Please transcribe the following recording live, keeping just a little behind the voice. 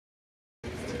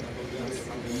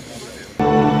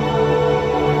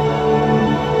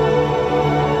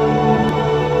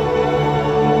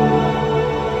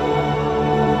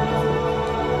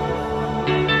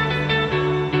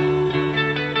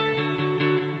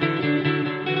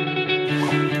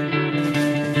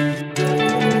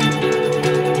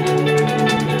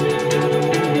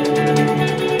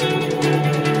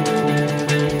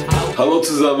Hello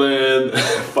zusammen!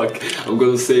 Fuck, I'm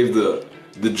gonna save the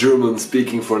German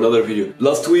speaking for another video.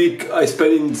 Last week I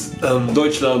spent in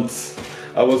Deutschland.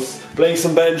 I was playing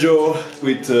some banjo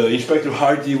with Inspector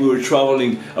Hardy. We were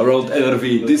traveling around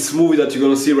NRV. This movie that you're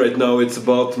gonna see right now, it's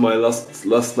about my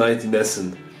last night in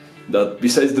Essen. That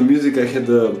besides the music, I had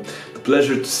the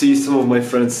pleasure to see some of my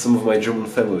friends, some of my German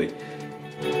family.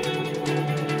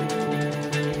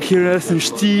 Here in Essen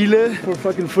Stiele for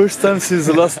fucking first time since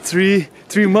the last three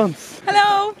months.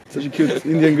 Hello! Such a cute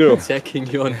Indian girl. Checking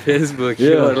you on Facebook. Yeah.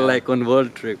 You are like on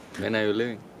world trip. When are you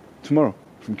leaving? Tomorrow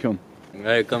from Köln. When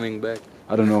are you coming back?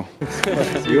 I don't know.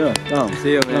 Yeah. Down.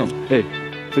 See you, man. Down. Hey,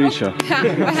 Felicia.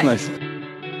 That's nice.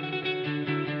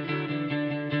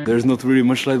 There's not really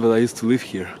much light, but I used to live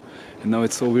here. And now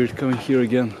it's so weird coming here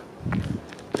again.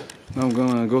 Now I'm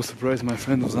gonna go surprise my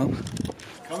friend Ozan.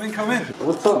 Come in.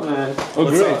 What's up, man? Oh,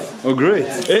 What's great. up? Oh, great.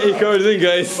 Hey, how are you doing,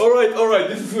 guys? Alright,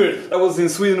 this is weird. I was in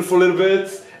Sweden for a little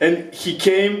bit and he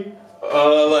came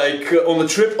like on a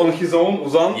trip on his own,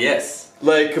 Ozan. Yes.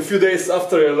 Like a few days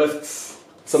after I left,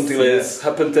 something like this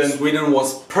happened and Sweden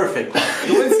was perfect.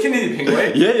 You went skinny dipping,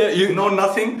 right? Yeah, you know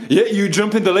nothing? Yeah, you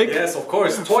jump in the lake? Yes, of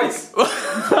course, twice.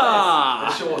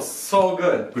 That shit was so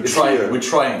good. We're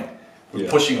trying. We're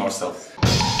pushing ourselves.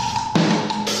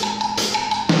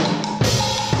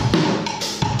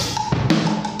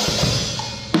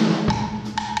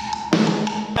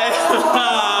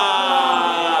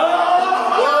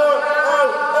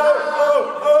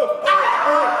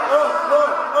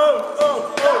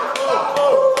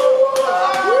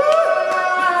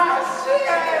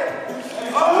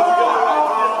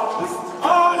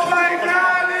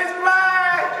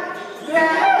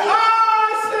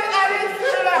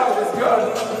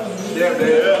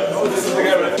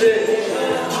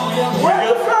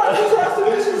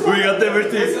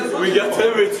 We got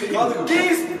everything.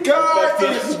 This guy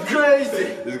is crazy.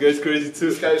 This guy's crazy too.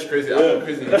 This guy is crazy. I'm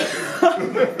crazy.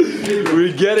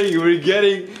 We're getting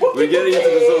into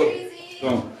the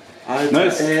zone. Alter,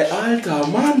 Nice. Alter,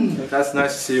 Mann. That's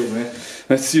nice to see you, man. Nice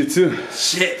to see you too.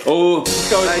 Shit. Oh,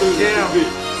 Like, damn.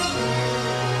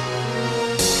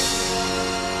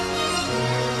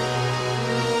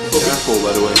 So beautiful,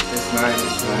 by the way. It's nice,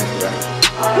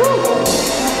 yeah.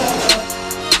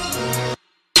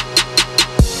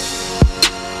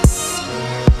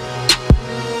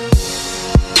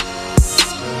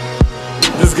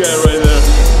 This guy right there.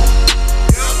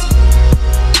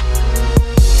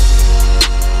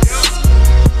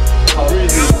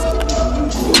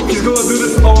 He's gonna do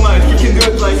this all night. He can do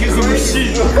it like he's a machine.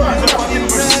 He's a fucking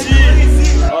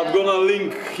machine. I'm gonna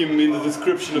link him in the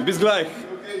description. Bis gleich.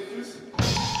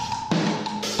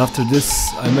 After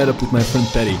this, I met up with my friend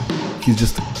Paddy. He's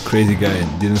just a crazy guy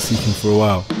and didn't see him for a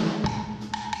while.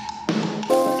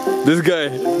 This guy,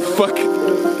 fuck,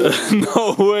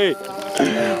 no way.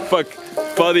 Fuck,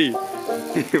 Paddy.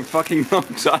 Fucking long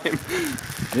time.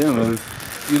 yeah, man.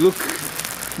 You look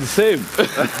the same.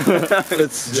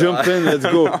 Let's jump in, let's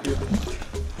go.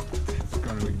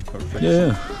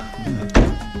 Yeah.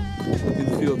 In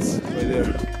the fields, right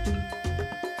there.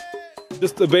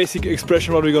 Just a basic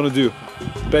expression what we're gonna do.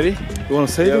 Paddy, you wanna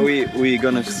say them? We're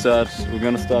gonna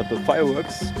start the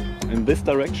fireworks in this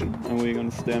direction, and we're gonna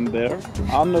stand there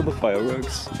under the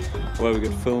fireworks where we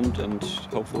get filmed and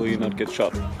hopefully not get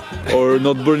shot. Or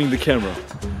not burning the camera.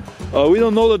 We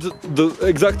don't know the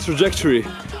exact trajectory,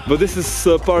 but this is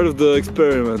part of the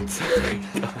experiment.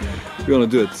 We're gonna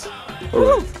do it.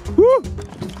 Alright. Woo!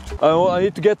 I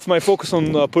need to get my focus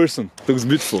on a person. Looks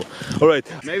beautiful. Alright.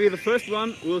 Maybe the first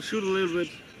one we'll shoot a little bit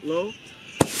low.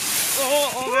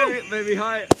 Oh, maybe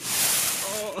high.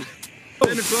 Oh,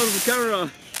 in front of the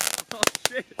camera. Oh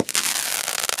shit.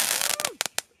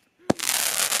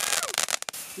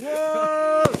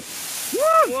 Whoa!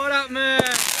 What up, man?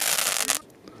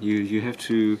 You have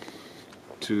to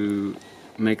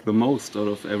make the most out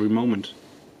of every moment,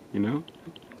 you know.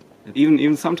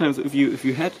 Even sometimes if you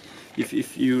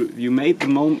made the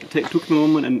moment, took the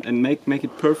moment and make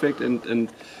it perfect and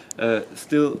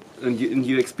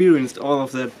you experienced all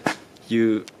of that,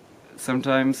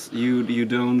 sometimes you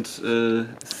don't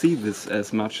see this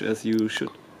as much as you should.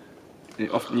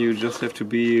 Often you just have to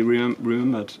be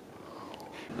remembered.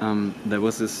 There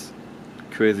was this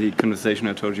crazy conversation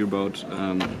I told you about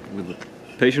with a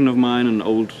patient of mine, an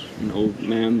old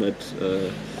man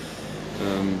that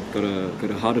got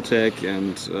a heart attack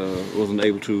and wasn't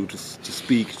able to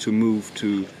speak, to move,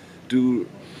 to do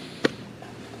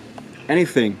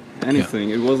anything.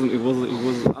 It was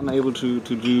unable to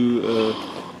do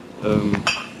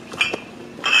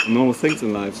normal things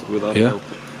in life without help.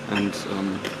 And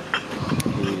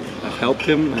I helped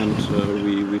him,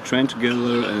 and we trained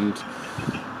together, and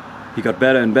he got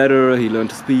better and better. He learned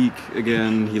to speak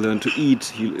again. He learned to eat.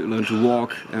 He learned to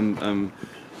walk. And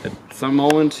at some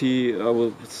moment, I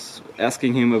was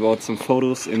asking him about some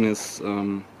photos in his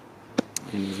room,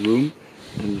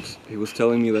 and he was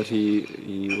telling me that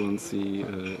he once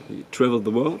traveled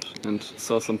the world and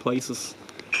saw some places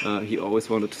he always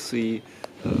wanted to see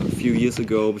a few years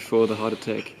ago before the heart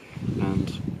attack.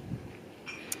 And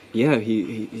yeah,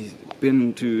 he's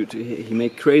been he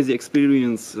made crazy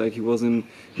experience, like he was in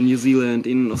New Zealand,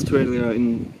 in Australia,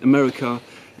 in America,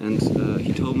 and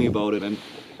he told me about it. And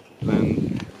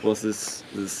then was this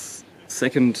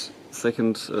second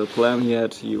plan he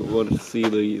had. He wanted to see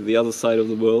the other side of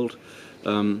the world,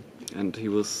 and he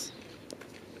was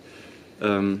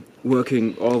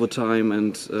working all the time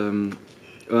and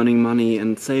earning money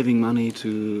and saving money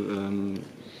to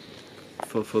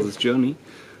for this journey.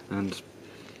 And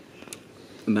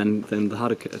then the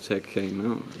heart attack came,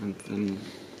 and then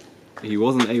he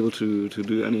wasn't able to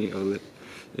do any of it.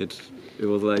 It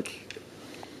was like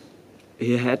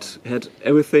he had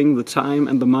everything, the time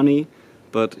and the money,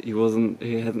 but he wasn't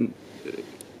able.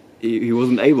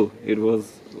 It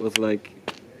was like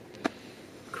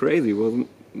crazy. It was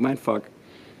mindfuck,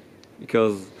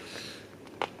 because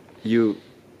you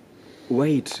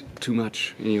wait too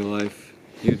much in your life.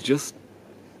 You just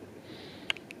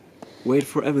wait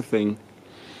for everything.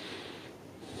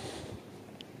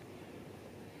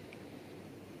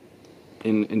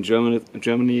 In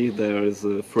Germany there is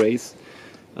a phrase,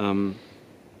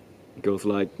 goes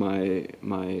like, mein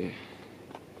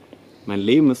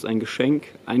Leben ist ein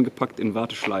Geschenk, eingepackt in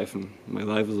Warteschleifen. My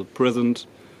life is a present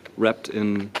wrapped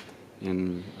in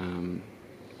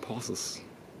pauses,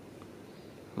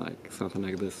 like something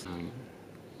like this.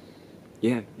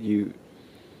 Yeah, you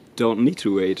don't need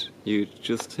to wait. You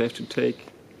just have to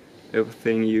take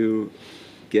everything you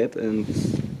get and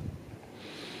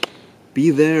be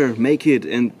there, make it,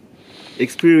 and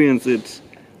experience it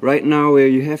right now where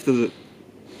you have the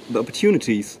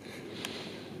opportunities.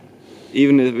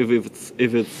 Even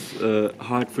if it's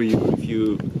hard for you, if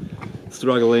you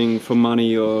struggling for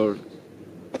money or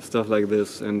stuff like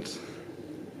this. And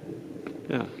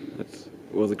yeah, it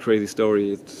was a crazy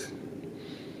story. It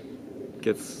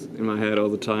gets in my head all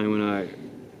the time when I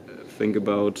think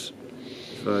about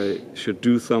if I should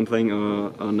do something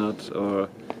or not, or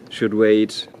should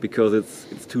wait because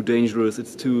it's too dangerous,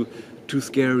 it's too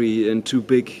scary and too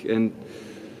big, and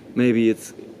maybe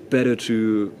it's better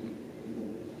to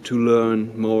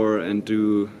learn more and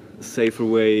do a safer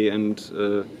way. And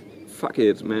fuck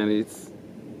it, man, it's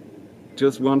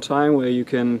just one time where you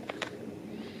can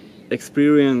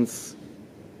experience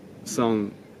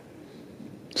something,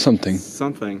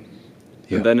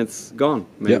 yeah. And then it's gone,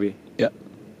 maybe. Yeah.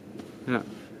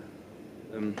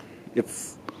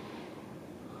 It's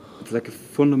like a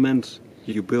fundament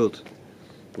you build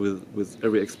with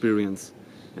every experience,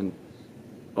 and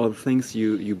all the things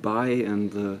you buy,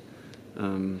 and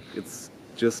it's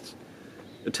just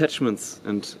attachments,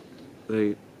 and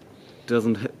they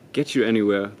doesn't get you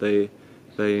anywhere. They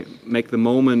make the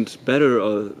moment better,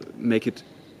 or make it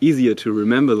easier to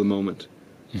remember the moment.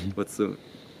 Mm-hmm. What's the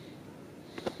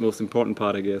most important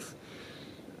part, I guess.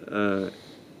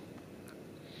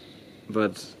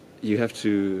 But you have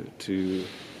to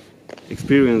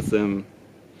experience them,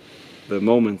 the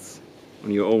moments,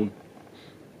 on your own.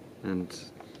 And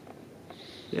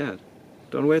yeah,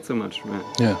 don't wait so much, man.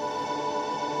 Yeah.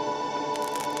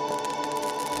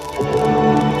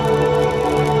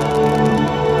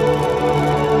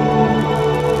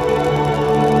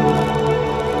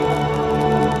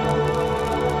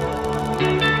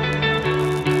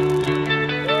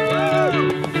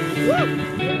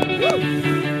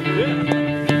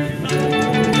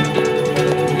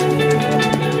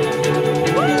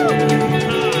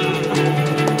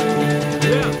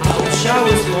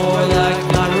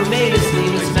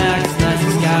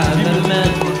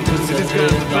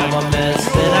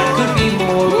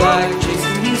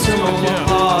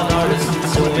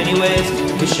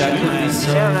 Wish I could be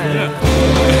so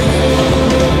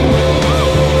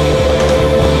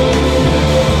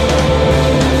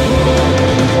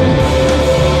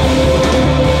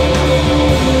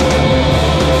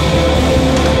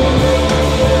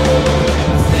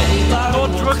No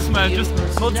drugs, man. Just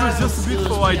no drugs. Just a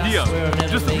beautiful idea.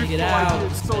 Just a beautiful idea.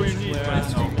 It's so unique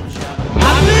right now.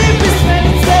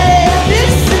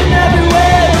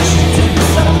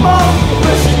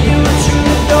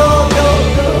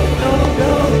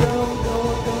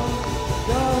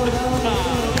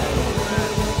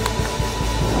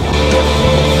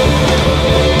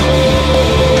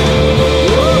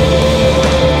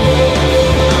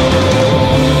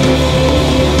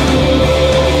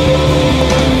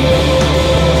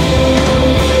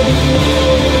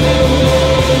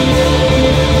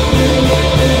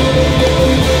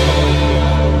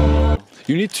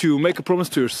 make a promise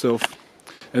to yourself,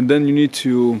 and then you need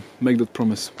to make that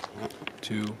promise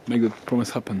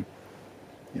happen.